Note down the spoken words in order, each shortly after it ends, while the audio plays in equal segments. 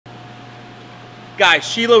Guys,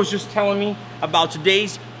 Sheila was just telling me about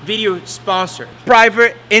today's video sponsor,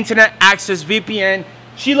 Private Internet Access VPN.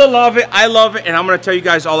 Sheila love it, I love it, and I'm gonna tell you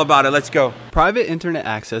guys all about it. Let's go. Private Internet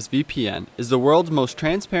Access VPN is the world's most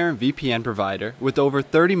transparent VPN provider with over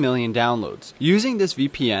 30 million downloads. Using this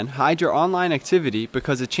VPN hides your online activity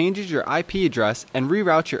because it changes your IP address and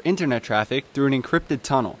reroutes your internet traffic through an encrypted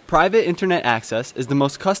tunnel. Private Internet Access is the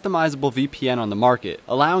most customizable VPN on the market,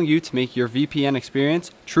 allowing you to make your VPN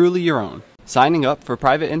experience truly your own. Signing up for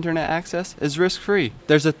Private Internet Access is risk-free.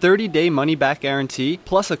 There's a 30-day money-back guarantee,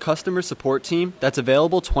 plus a customer support team that's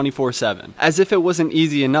available 24/7. As if it wasn't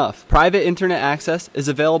easy enough, Private Internet Access is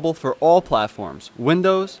available for all platforms: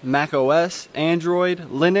 Windows, Mac OS, Android,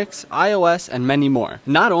 Linux, iOS, and many more.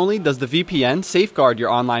 Not only does the VPN safeguard your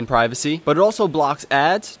online privacy, but it also blocks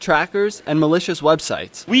ads, trackers, and malicious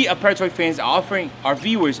websites. We at Predatory Fans are offering our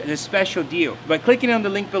viewers a special deal by clicking on the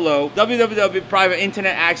link below,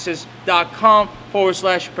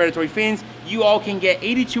 www.privateinternetaccess.com/predatory fans. You all can get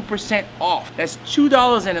 82% off. That's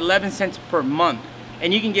 $2.11 per month,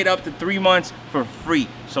 and you can get up to 3 months for free.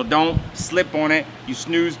 So don't slip on it. You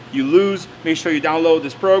snooze, you lose. Make sure you download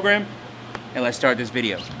this program, and let's start this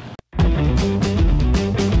video.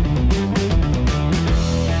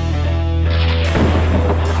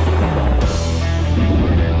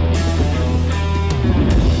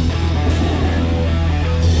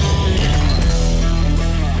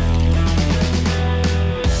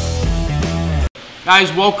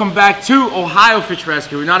 Guys, welcome back to Ohio Fish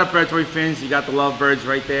Rescue. We're not a Predatory Fins. You got the lovebirds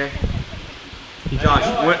right there. Josh,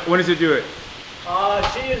 when does it do it?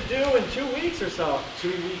 She is due in 2 weeks or so. 2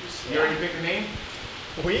 weeks. You already picked a name?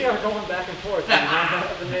 We are going back and forth. We don't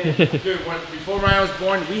have the name. Dude, before Ryan was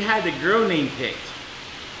born, we had the girl name picked,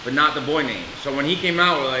 but not the boy name. So when he came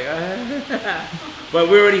out, we're like, But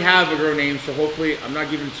we already have a girl name, so hopefully, I'm not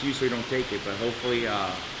giving it to you so you don't take it, but hopefully,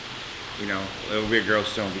 you know, it'll be a girl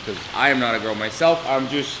soon, because I am not a girl myself. I'm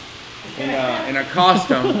just in a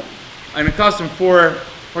costume, for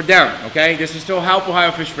them. Okay, this is still help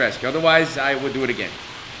Ohio Fish Rescue. Otherwise, I would do it again.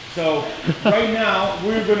 So right now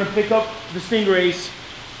we're gonna pick up the Stingrays,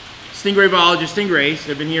 Stingray Biology Stingrays.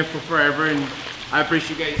 They've been here for forever, and I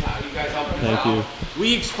appreciate you guys helping us out. Thank you.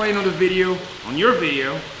 We explained on your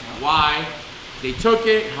video, why they took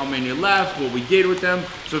it, how many left, what we did with them.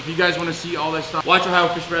 So if you guys want to see all that stuff, watch Ohio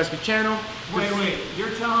Fish Rescue channel. Wait, you're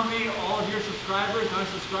telling me all of your subscribers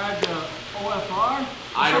unsubscribe to OFR?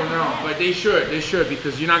 I don't know, but they should,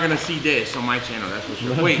 because you're not going to see this on my channel, that's for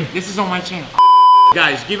sure. Wait, this is on my channel.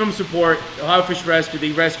 Guys, give them support. Ohio Fish Rescue,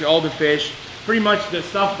 they rescue all the fish. Pretty much the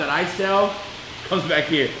stuff that I sell comes back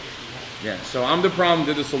here. Yeah, so I'm the problem,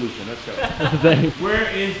 they're the solution. Let's go. Where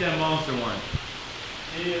is that monster one?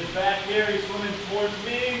 He is back here, he's swimming towards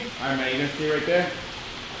me. Alright, man, you gonna stay right there?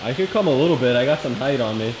 I could come a little bit, I got some height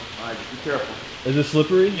on me. Alright, be careful. Is it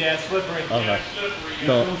slippery? Yeah, it's slippery. Okay. Yeah, it's slippery. You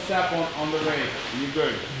don't step on the ray. You're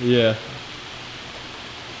good. Yeah.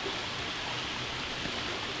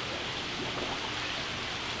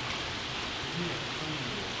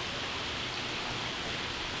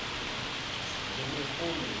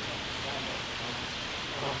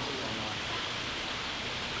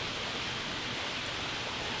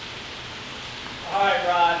 Alright,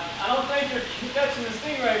 Rod. I don't think you're catching the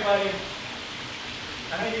stingray, buddy.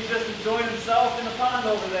 I think he's just enjoying himself in the pond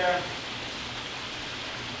over there.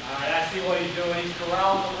 Alright, I see what he's doing. He's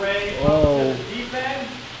corralling the ray up to the deep end.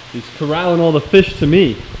 He's corralling all the fish to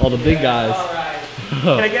me, all the big guys. Alright.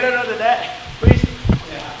 Can I get it under that, please?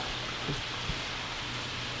 Yeah.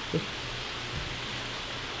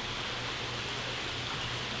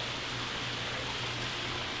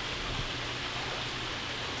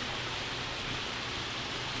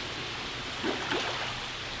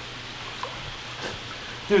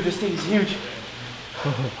 Dude, this thing is huge.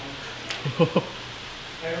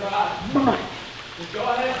 Hey, Rod. Just go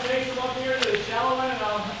ahead and take him up here to the shallow end and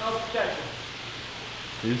I'll protect him.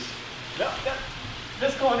 He's... Yep.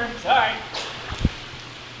 This corner. Alright.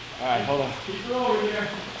 Alright, hold on. Keep it over here.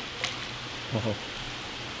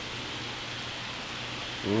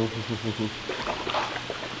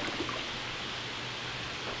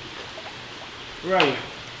 Where are you?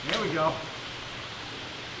 There we go.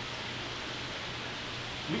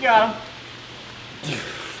 We got him.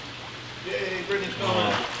 Yay, Brittany's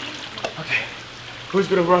going. Okay. Who's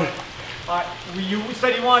gonna run it? Alright, you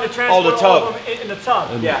said you wanted to transfer the tub. all of them in the tub.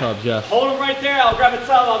 In the tub, yes. Hold him right there, I'll grab the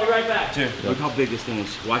tub, I'll be right back. Dude, look how big this thing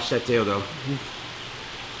is. Watch that tail though.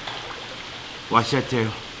 Watch that tail.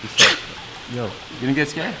 Yo. You gonna get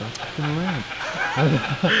scared?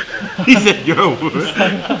 He said, yo.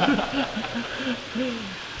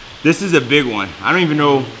 This is a big one. I don't even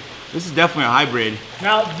know. This is definitely a hybrid.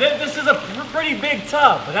 Now, this is a pretty big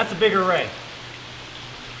tub, but that's a big array.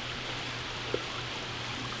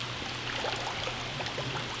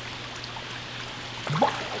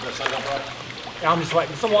 Yeah, I'm just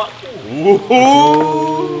letting some water. Ooh.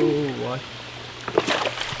 What?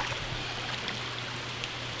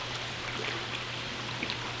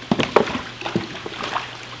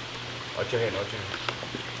 Watch your hand, watch your hand.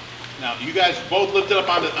 Now, you guys both lift it up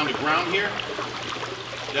on the ground here.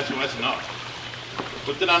 That's enough.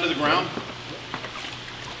 Lift it onto the ground.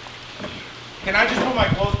 Can I just put my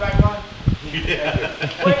clothes back on?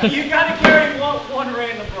 Yeah. Wait, you gotta carry one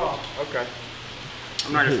random bra. Okay.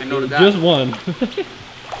 I'm not gonna say no to that. Just one.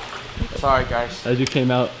 Sorry, guys. As you came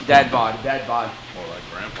out. Dad bod, dad bod. More like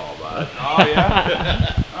grandpa bod. Oh,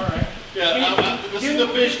 yeah? All right. Yeah, this is the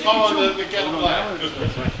fish calling the kettle black.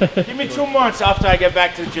 Give me 2 months after I get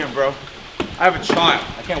back to the gym, bro. I have a child.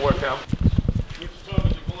 I can't work out.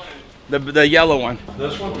 The yellow one.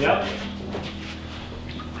 This one? Yep.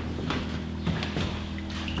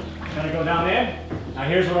 Gonna go down in. Now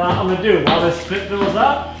here's what I'm gonna do. While this fills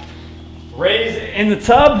up, Ray's in the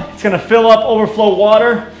tub. It's gonna fill up, overflow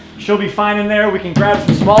water. She'll be fine in there. We can grab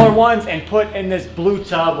some smaller ones and put in this blue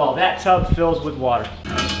tub while that tub fills with water.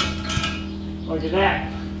 Look at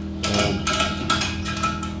that.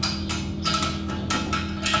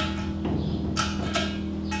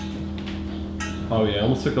 Oh yeah,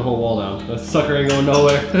 almost took the whole wall down. That sucker ain't going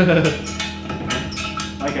nowhere.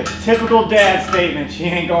 Like a typical dad statement, she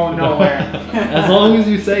ain't going nowhere. As long as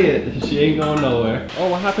you say it, she ain't going nowhere. Oh,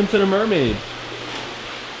 what happened to the mermaid?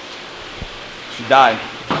 She died.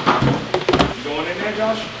 You going in there,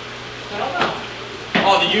 Josh? I don't know.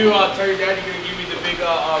 Oh, did you tell your dad you're gonna give me the big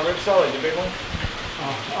rib salad, the big one?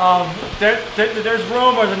 There's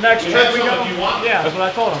room or the next You trip have we some go. if you want. Yeah, that's what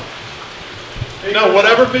I told him. No,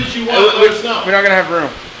 whatever fish you want, let us know. We're not gonna have room.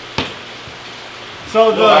 So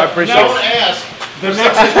the Well, I appreciate Don't it. ask. The The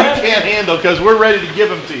next next trip- we can't handle because we're ready to give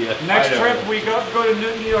them to you. next I know. trip we go to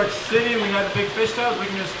New York City. We got the big fish tubs. We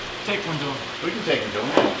can just take one to them. We can take them to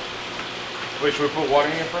them. Wait, should we put water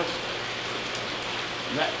in here first?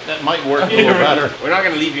 That might work a little better. We're not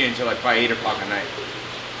gonna leave you until like by 8 o'clock at night.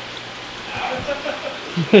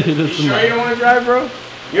 You sure you don't want to drive, bro?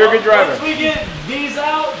 You're a good driver. Once we get these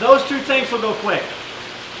out, those 2 tanks will go quick.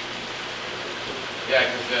 Yeah,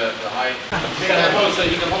 because the height. Take that hose so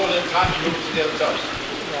you can hold it hot and move it to the other side.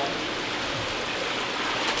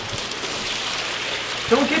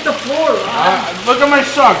 Don't get the floor, Ron. Look at my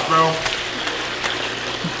socks, bro.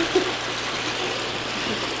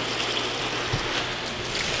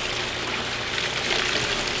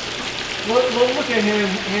 Look at him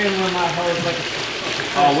handling my hose like a...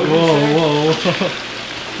 Oh, what did Whoa, you say? whoa.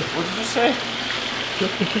 What did you say?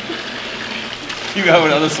 You got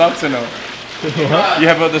other socks or no? You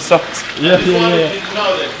have other socks? Yeah, Just yeah, wanted yeah. you to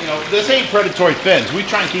know that, this ain't predatory fins. We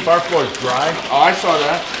try and keep our floors dry. Oh, I saw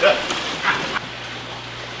that.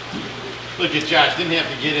 Look at Josh, didn't have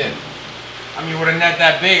to get in. I mean, with a net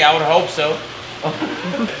that big, I would hope so.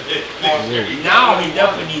 Now he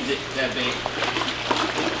definitely needs it that big.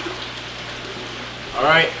 All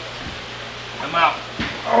right, I'm out.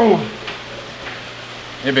 Oh.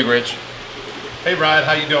 Hey, Big Rich. Hey Rod,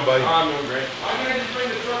 how you doing, buddy? I'm doing great. I'm gonna just bring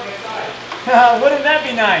the truck inside. Wouldn't that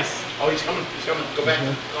be nice? Oh, he's coming. Go back to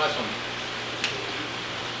the last one.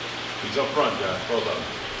 He's up front, Josh, both of them.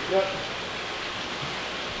 Yep.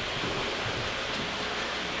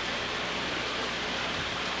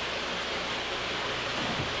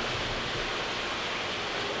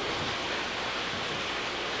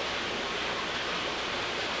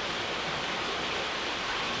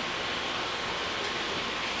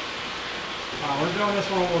 We're doing this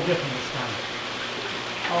one a little different this time.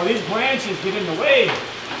 Oh, these branches get in the way.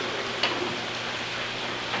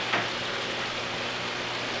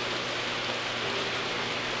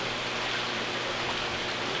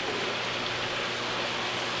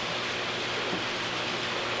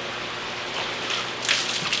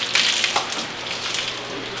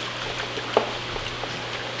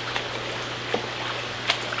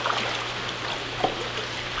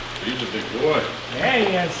 He's a big boy. There he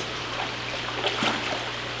is.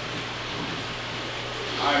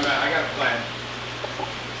 All right, man, I got a plan.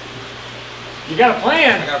 You got a I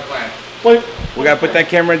plan? got a plan. What? We gotta put that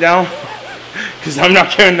camera down, because I'm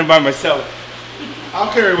not carrying them by myself.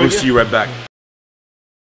 I'll carry We'll with see you. you right back.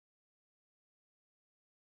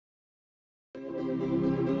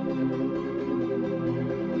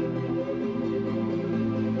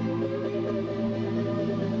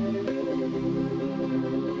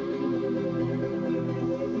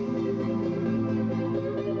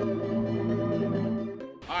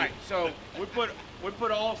 All right, so we put we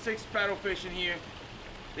put all 6 paddlefish in here.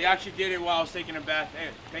 They actually did it while I was taking a bath. Hey,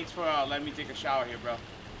 thanks for letting me take a shower here, bro.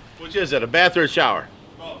 Which is it, a bath or a shower?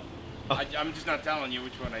 Both. I'm just not telling you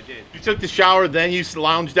which one I did. You took the shower, then you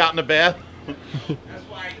lounged out in the bath? That's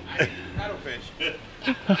why I didn't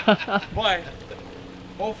paddlefish. But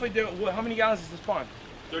hopefully, how many gallons is this pond?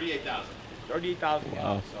 38,000. 38,000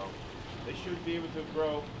 gallons. So they should be able to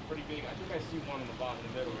grow pretty big. I think I see one in the bottom,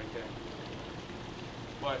 in the middle right there.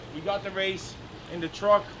 But we got the race in the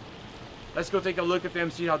truck. Let's go take a look at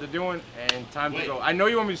them, see how they're doing, and time to go. I know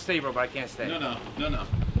you want me to stay, bro, but I can't stay. No.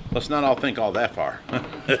 Let's not all think all that far.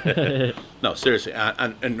 No, seriously.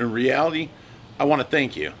 And in reality, I want to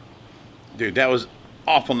thank you. Dude, that was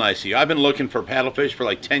awful nice of you. I've been looking for paddlefish for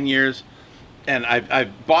like 10 years, and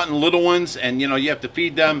I've bought little ones, and you know, you have to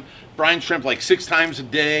feed them brine shrimp like 6 times a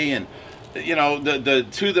day, and you know, the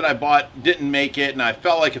 2 that I bought didn't make it, and I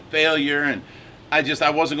felt like a failure, and I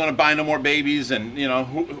wasn't going to buy no more babies, and you know,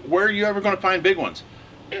 where are you ever going to find big ones?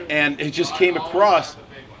 And it just came across.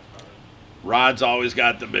 Rod's always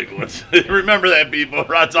got the big ones. Remember that, people.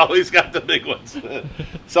 Rod's always got the big ones.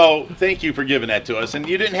 So thank you for giving that to us, and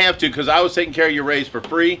you didn't have to, because I was taking care of your race for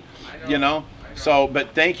free. You know. So,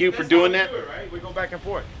 but thank you for doing that. Right? We go back and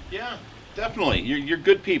forth. Yeah, definitely. You're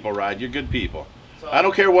good people, Rod. You're good people. So, I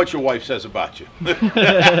don't care what your wife says about you.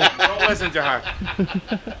 Don't listen to her.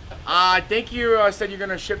 I think you said you're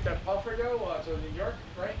gonna ship that puffer though to New York,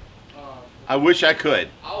 right? I wish I could.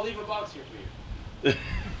 I'll leave a box here for you.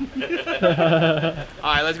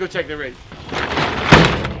 All right, let's go check the race.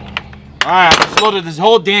 All right, I just loaded this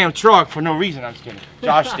whole damn truck for no reason. I'm just kidding.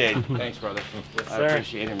 Josh did. Thanks, brother. Yes, I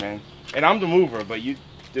appreciate it, man. And I'm the mover, but you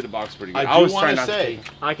did the box pretty good. I was trying to say.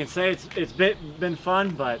 I can say it's been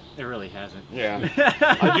fun, but it really hasn't. Yeah.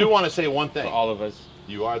 I do want to say one thing. For all of us.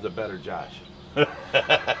 You are the better Josh.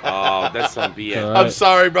 Oh, that's some BS. Right. I'm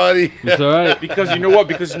sorry, buddy. It's all right. Because you know what?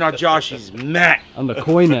 Because it's not Josh, he's Matt. I'm the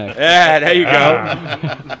koi neck. Yeah, there you go.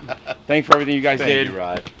 Thank you for everything you guys did. Thank you,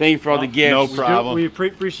 Rod. Thank you for all the gifts. No problem. We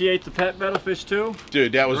appreciate the pet paddlefish too.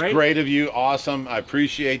 Dude, that was great of you. Awesome. I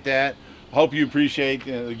appreciate that. Hope you appreciate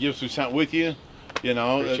the gifts we sent with you. You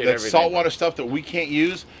know, that saltwater stuff that we can't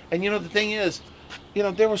use. And you know, the thing is, you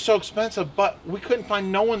know, they were so expensive, but we couldn't find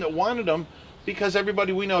no one that wanted them because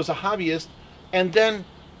everybody we know is a hobbyist. And then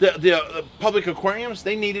the public aquariums,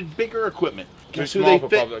 they needed bigger equipment. Guess who they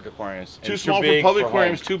fit? Public aquariums. Too small for public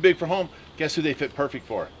aquariums, too big for home. Guess who they fit perfect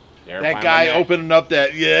for? That guy opening up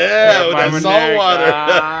that, that saltwater.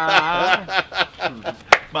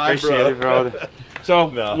 My brother.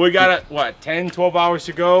 So we got, what, 10, 12 hours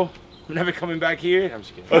to go? We're never coming back here? I'm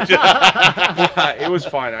just kidding. It was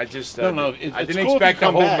fun. I just, I didn't expect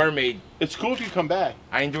the whole mermaid. It's cool if you come back.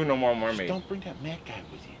 I ain't doing no more mermaid. Don't bring that Matt guy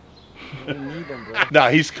with you. I don't need him, bro. Nah,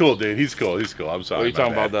 he's cool, dude. He's cool. He's cool. I'm sorry. What are you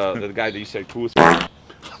talking about? The guy that you said cool?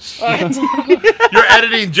 Your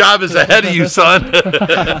editing job is ahead of you, son.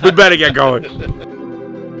 We better get going.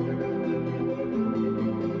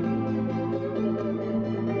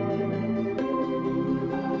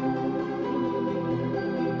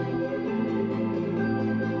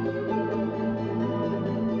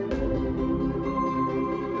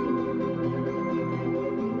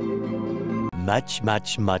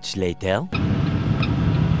 Much later.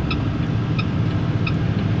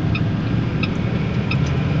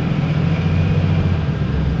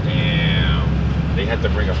 Damn. They had to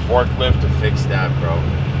bring a forklift to fix that, bro.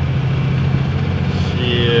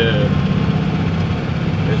 Yeah.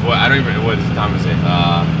 It's what, I don't even know what time is it.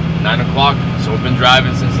 9 o'clock. So we've been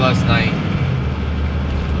driving since last night.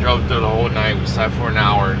 Drove through the whole night. We sat for an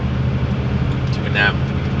hour. Took a nap.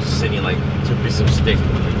 Just sitting like 2 pieces of steak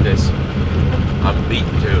like this. I'm beat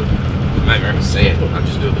too. I'm not even gonna say it. I'll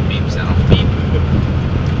just do the beep sound. I'm beat.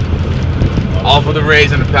 All for the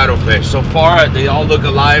rays and the paddlefish. So far, they all look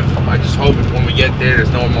alive. I just hope when we get there, there's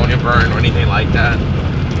no ammonia burn or anything like that,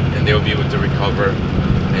 and they'll be able to recover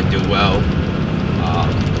and do well.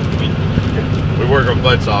 We work our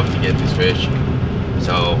butts off to get these fish.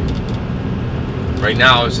 So right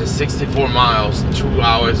now, it's just 64 miles, 2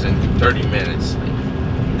 hours and 30 minutes.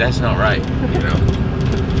 That's not right, you know.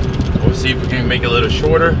 We'll see if we can make it a little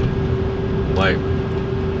shorter. Like,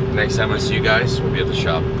 next time I see you guys, we'll be at the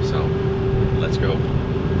shop. So, let's go.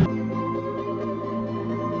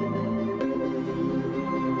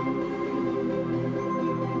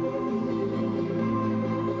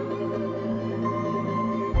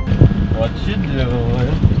 What you doing?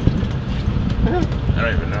 I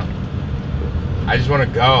don't even know. I just want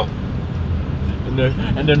to go.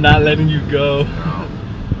 And they're not letting you go. No.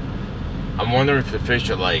 I'm wondering if the fish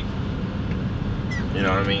are like, you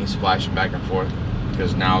know what I mean, splashing back and forth,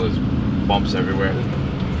 because now there's bumps everywhere.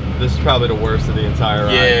 This is probably the worst of the entire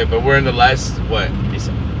ride. Yeah, but we're in the last, what?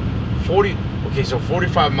 It's 40. Okay, so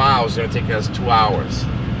 45 miles is gonna take us 2 hours.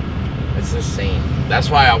 It's insane.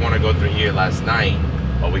 That's why I want to go through here last night,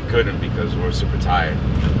 but we couldn't because we're super tired.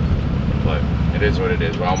 But it is what it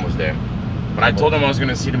is. We're almost there. But I told them I was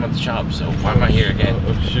gonna see them at the shop, so why am I here again?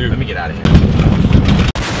 Oh, shoot. Let me get out of here.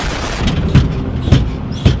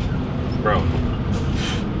 Bro.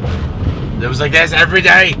 It was like this every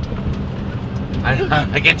day.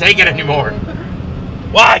 I can't take it anymore.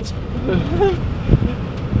 What?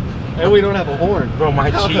 And we don't have a horn. Bro, my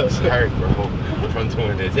cheeks hurt, bro, from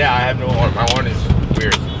doing this. Yeah, I have no horn. My horn is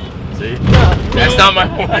weird. See? That's not my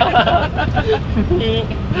horn.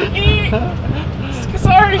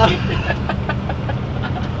 Sorry.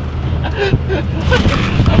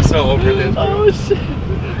 I'm so over this, bro. Oh shit.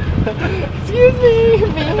 Excuse me.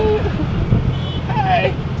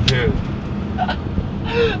 Hey. Dude.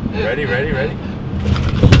 Ready?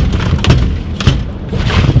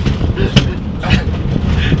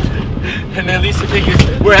 And then Lisa thinks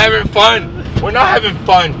we're having fun. We're not having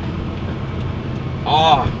fun.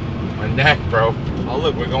 Oh, my neck, bro. Oh,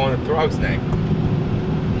 look, we're going to Throg's Neck.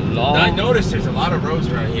 I noticed there's a lot of roads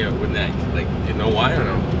around here with neck. Like, you know why or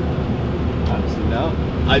no? Honestly, no.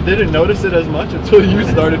 I didn't notice it as much until you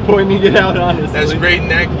started pointing it out, honestly. That's Great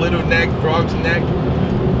Neck, Little Neck, Frog's Neck.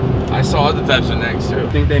 I saw other types of necks too.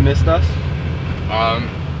 Think they missed us?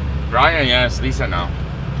 Ryan, yes. Lisa, no.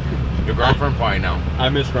 Your girlfriend, probably no. I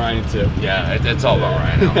miss Ryan too. Yeah, it's all about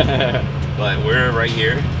Ryan now. But we're right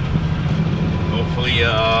here. Hopefully,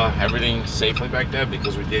 everything's safely back there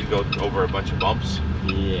because we did go over a bunch of bumps.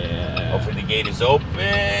 Yeah. Hopefully the gate is open.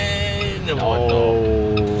 And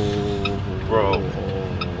Oh, bro.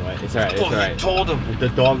 It's alright. It's alright. Told him. The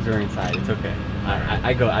dogs are inside. It's okay.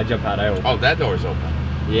 I jump out. I open. Oh, that door's open.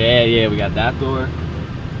 Yeah. We got that door,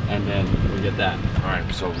 and then we get that. All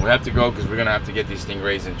right, so we have to go because we're gonna have to get these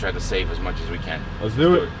stingrays and try to save as much as we can. Let's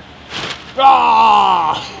do it.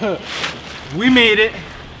 Ah! We made it.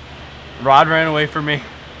 Rod ran away from me.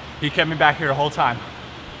 He kept me back here the whole time.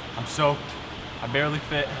 I'm soaked. I barely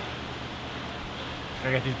fit.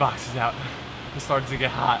 Gotta get these boxes out. It started to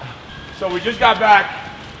get hot. So we just got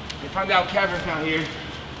back. We found out Kevin's not here.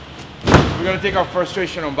 We're gonna take our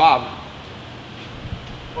frustration on Bob.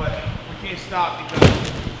 But we can't stop because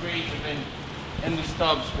the grays have been in the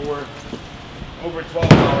stubs for over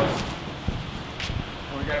 12 hours.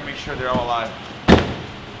 And we gotta make sure they're all alive.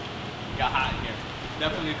 Got hot in here.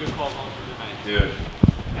 Definitely a good call home for the night. Dude,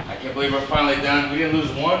 I can't believe we're finally done. We didn't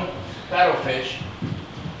lose one paddlefish.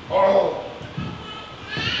 Oh.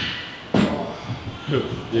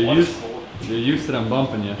 You're used to them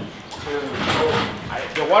bumping you.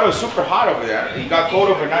 The water was super hot over there. It got cold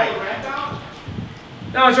overnight.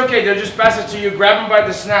 No, it's okay. They'll just pass it to you. Grab them by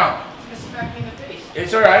the snout. Just smack me in the face.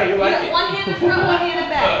 It's all right. You like it. One hand in front, one hand in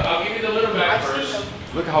back. I'll give you the little bag first.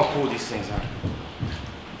 Look how cool these things are.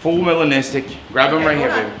 Full melanistic. Grab them right here,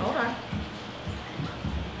 baby. Hold on.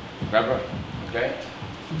 Grab them. Okay?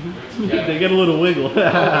 They get a little wiggle.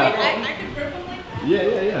 I can grip them like that?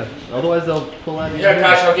 Yeah. Otherwise they'll pull out of your Yeah, hand.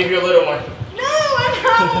 Kash, I'll give you a little one. No, I'm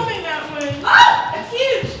not holding that one. Oh, it's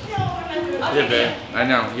huge. No, I'm not doing that. Yeah, babe. I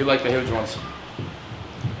know. You like the huge ones.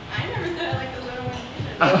 I never said I like the little ones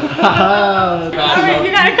either. Alright,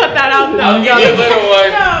 You gotta cut that out though. I'll give you a little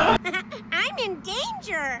one. No. I'm in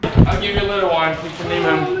danger. I'll give you a little one. You can name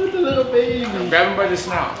him. It's a little baby. Grab him by the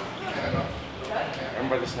snout. Grab him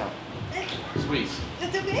by the snout. Squeeze.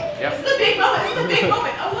 It's a big? Yep. It's the big moment. It's the big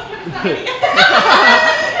moment. Oh, look, it's not me.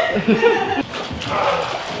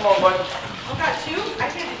 Come on, bud. Oh, got two? I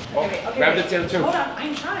can't. Oh, Okay. grab the tail too. Hold on,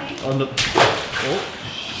 I'm trying. On the.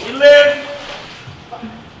 She lived.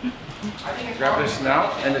 Grab the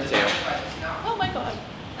snout and the tail. Oh my god.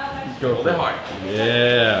 Hold it hard.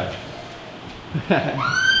 Yeah.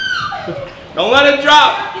 Don't let it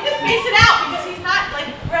drop. You just space it out because he's not like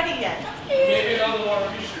ready yet. Maybe another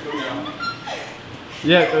one. You should go down.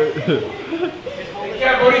 Yeah. Hey,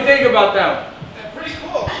 Kev, what do you think about them? They're pretty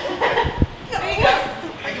cool. There you go.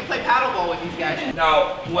 I can play paddleball with these guys.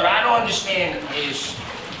 Now, what I don't understand is,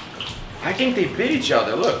 I think they bit each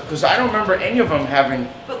other. Look, because I don't remember any of them having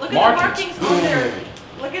But look markings. at the markings on their,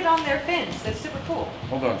 look at on their fins. That's super cool.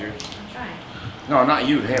 Hold on, dude. I'm trying. No, not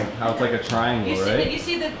you, him. How it's like a triangle, You see, right? did you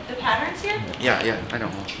see the patterns here? Yeah, I know.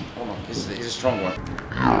 Hold on. He's a strong one.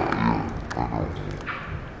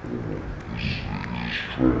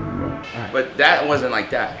 But that wasn't like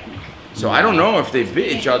that. So I don't know if they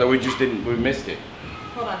bit each other. We missed it.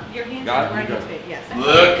 Hold on. Your hands Got it? are right You in got the it. Yes.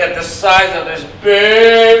 Look at the size of this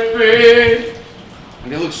baby.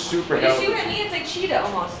 And they look super You see healthy. what I mean? It's like cheetah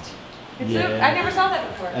almost. Yeah. I never saw that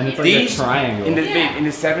before. And it's like These, a triangle. in the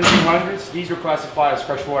 1700s, these were classified as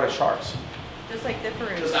freshwater sharks. Just like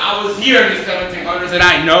different. Because I was here in the 1700s and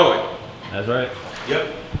I know it. That's right.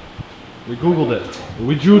 Yep. We Googled it.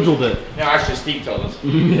 We Joogled it. No, actually Steve told us.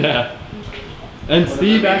 Yeah. And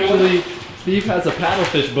Steve has a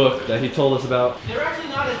paddlefish book that he told us about. They're actually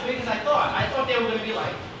not as big as I thought. I thought they were going to be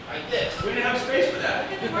like this. We didn't have space for that.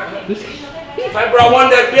 This, If I brought one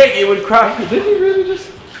that big, it would cry. did he really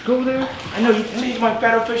just go there? I know, you think my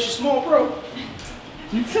paddlefish is small, bro.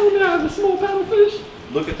 You tell me I have a small paddlefish?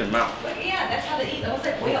 Look at their mouth. Yeah, that's how they eat. Those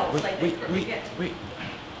like whales. Wait. Let me take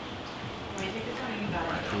this one and you got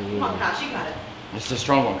it. Come on, Kosh, you got it. This is a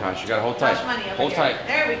strong one, Kosh. You gotta hold tight. Kosh money over Hold here. tight.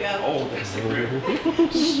 There we go. Oh, that's the grip. Like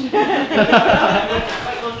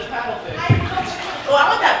those the paddlefish. Oh, I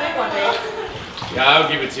want that big one, babe. Yeah, I'll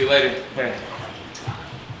give it to you later. Hey.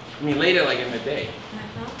 I mean, later, like in the day.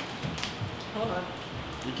 Hold on.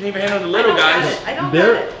 You can even handle the little guys. I don't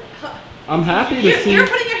They're- got it. I'm happy to see. You're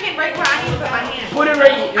putting your hand right where I need to put my hand. Put it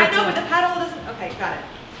right here. I know, but the paddle doesn't. Okay, got it.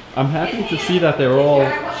 I'm happy to see that they're all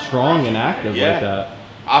strong and active Yeah. like that.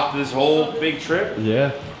 After this whole big trip.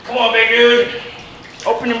 Yeah. Come on, big dude.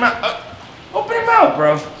 Open your mouth. Open your mouth,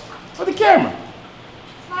 bro. For the camera.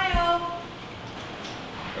 Smile.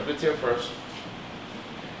 Rub it here first.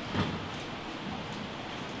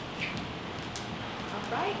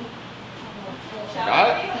 All right.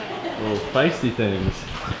 Got it? Oh, feisty things.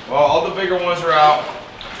 Well, all the bigger ones are out.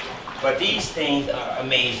 But these things are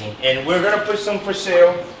amazing. And we're going to put some for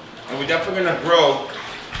sale. And we're definitely going to grow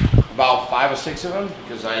about 5 or 6 of them.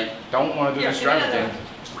 Because I don't want to do this right thing.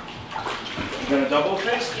 You going to double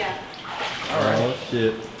fist? Yeah. All right. Oh,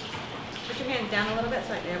 shit. Put your hand down a little bit.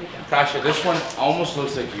 So there we go. Kasha, this one almost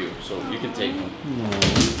looks like you. So you can take one.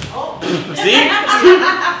 Oh. See?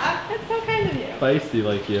 That's so kind of you. Feisty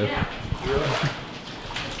like you. Yeah.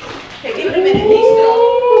 Okay, give it a minute. He's still.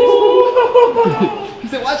 He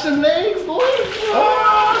said, watch them legs, boy.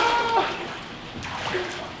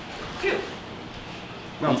 Two.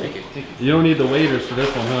 No, take it. Take it. You don't need the waders for this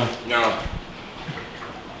one, huh? No.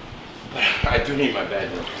 I do need my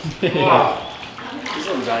bed. Wow. These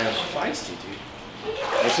little guys are feisty, dude.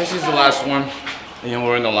 And since this is the last one, and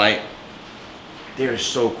we're in the light, they're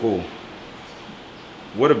so cool.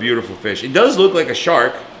 What a beautiful fish. It does look like a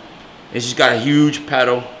shark. It's just got a huge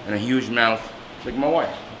paddle and a huge mouth, like my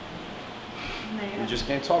wife. You just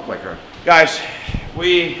can't talk like her. Guys,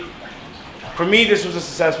 for me, this was a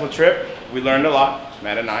successful trip. We learned a lot,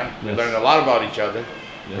 Matt and I. We Yes. learned a lot about each other.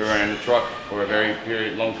 Yes. We were in the truck for a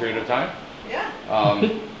very long period of time. Yeah.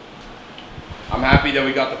 I'm happy that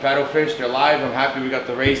we got the paddlefish, they're live. I'm happy we got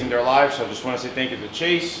the rays and they're live. So I just want to say thank you to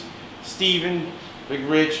Chase, Steven, Big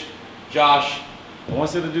Rich, Josh, and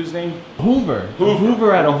what's the other dude's name? Hoover.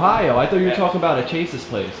 Hoover at Ohio. I thought you were talking about at Chase's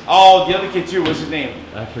place. Oh, the other kid too, what's his name?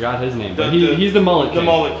 I forgot his name, The- but the- he's the mullet kid. The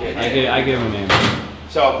mullet kid. I gave him a name.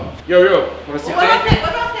 So, yo, want to say Well, thank you? what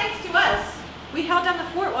about thanks to us? We held down the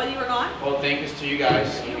fort while you were gone. Well, thanks to you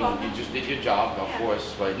guys. I You're mean, welcome. you just did your job, of Yeah.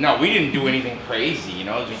 course. But no, we didn't do anything crazy, you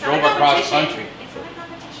know, just It's not drove a across competition. country. It's not a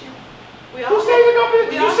competition. We Who all said the company?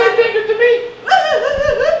 we Did all you say had- thank you to me?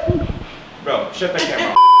 Bro, shut that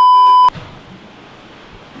camera off.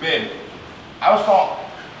 Man, I was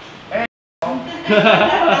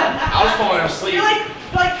falling asleep. You're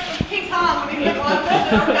like King Tom when he hit one.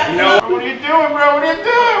 You know, what are you doing, bro? What are you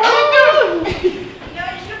doing? What are you doing? No,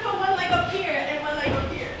 you should put one leg up here and one leg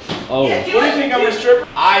up here. Oh. Yeah, What do you think I'm a stripper?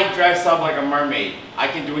 I dress up like a mermaid. I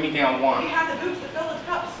can do anything I You want. have the boots to fill the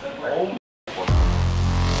cups. Good work. Oh